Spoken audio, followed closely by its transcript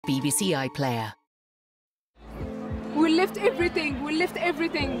BBC iPlayer. We lift everything, we lift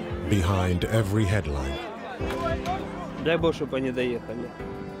everything. Behind every headline, Дай Бог, чтобы они доехали.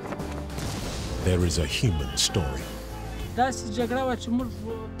 there is a human story. This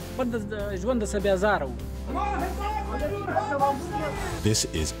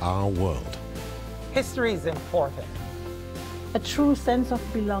is our world. History is important. A true sense of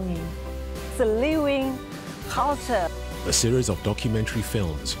belonging. It's a living culture. A series of documentary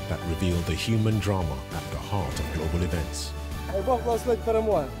films that reveal the human drama at the heart of global events.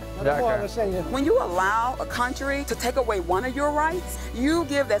 When you allow a country to take away one of your rights, you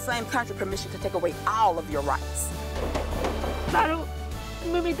give that same country permission to take away all of your rights.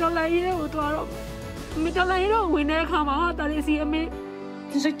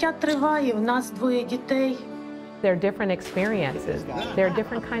 Життя триває, у нас двоє дітей. There are different experiences. There are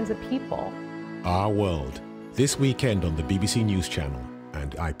different kinds of people. Our World, this weekend on the BBC News Channel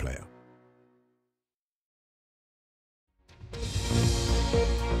and iPlayer.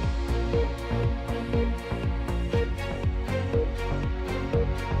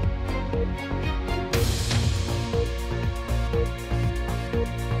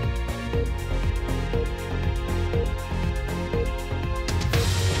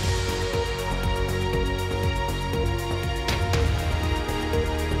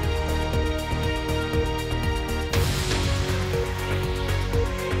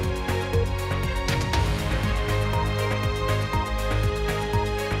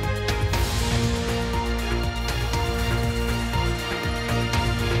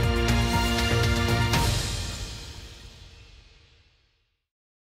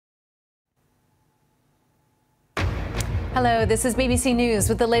 Hello, this is BBC News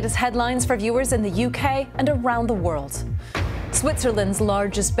with the latest headlines for viewers in the UK and around the world. Switzerland's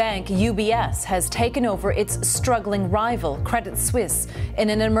largest bank, UBS, has taken over its struggling rival, Credit Suisse, in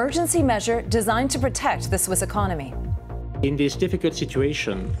an emergency measure designed to protect the Swiss economy. In this difficult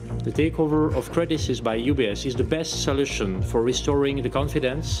situation, the takeover of Credit Suisse by UBS is the best solution for restoring the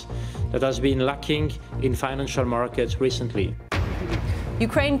confidence that has been lacking in financial markets recently.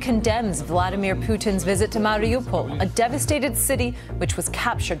 Ukraine condemns Vladimir Putin's visit to Mariupol, a devastated city which was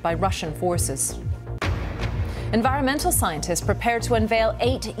captured by Russian forces. Environmental scientists prepare to unveil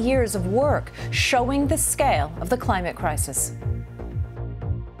 8 years of work showing the scale of the climate crisis.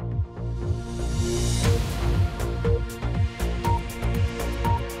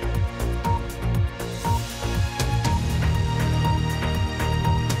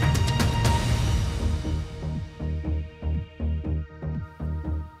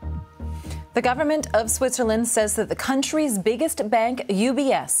 The government of Switzerland says that the country's biggest bank,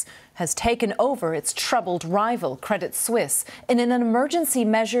 UBS, has taken over its troubled rival, Credit Suisse, in an emergency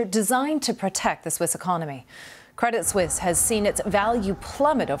measure designed to protect the Swiss economy. Credit Suisse has seen its value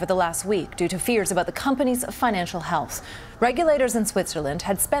plummet over the last week due to fears about the company's financial health. Regulators in Switzerland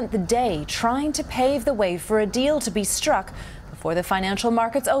had spent the day trying to pave the way for a deal to be struck before the financial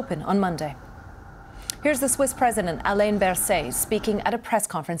markets open on Monday. Here's the Swiss President Alain Berset speaking at a press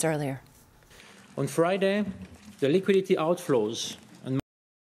conference earlier. On Friday, the liquidity outflows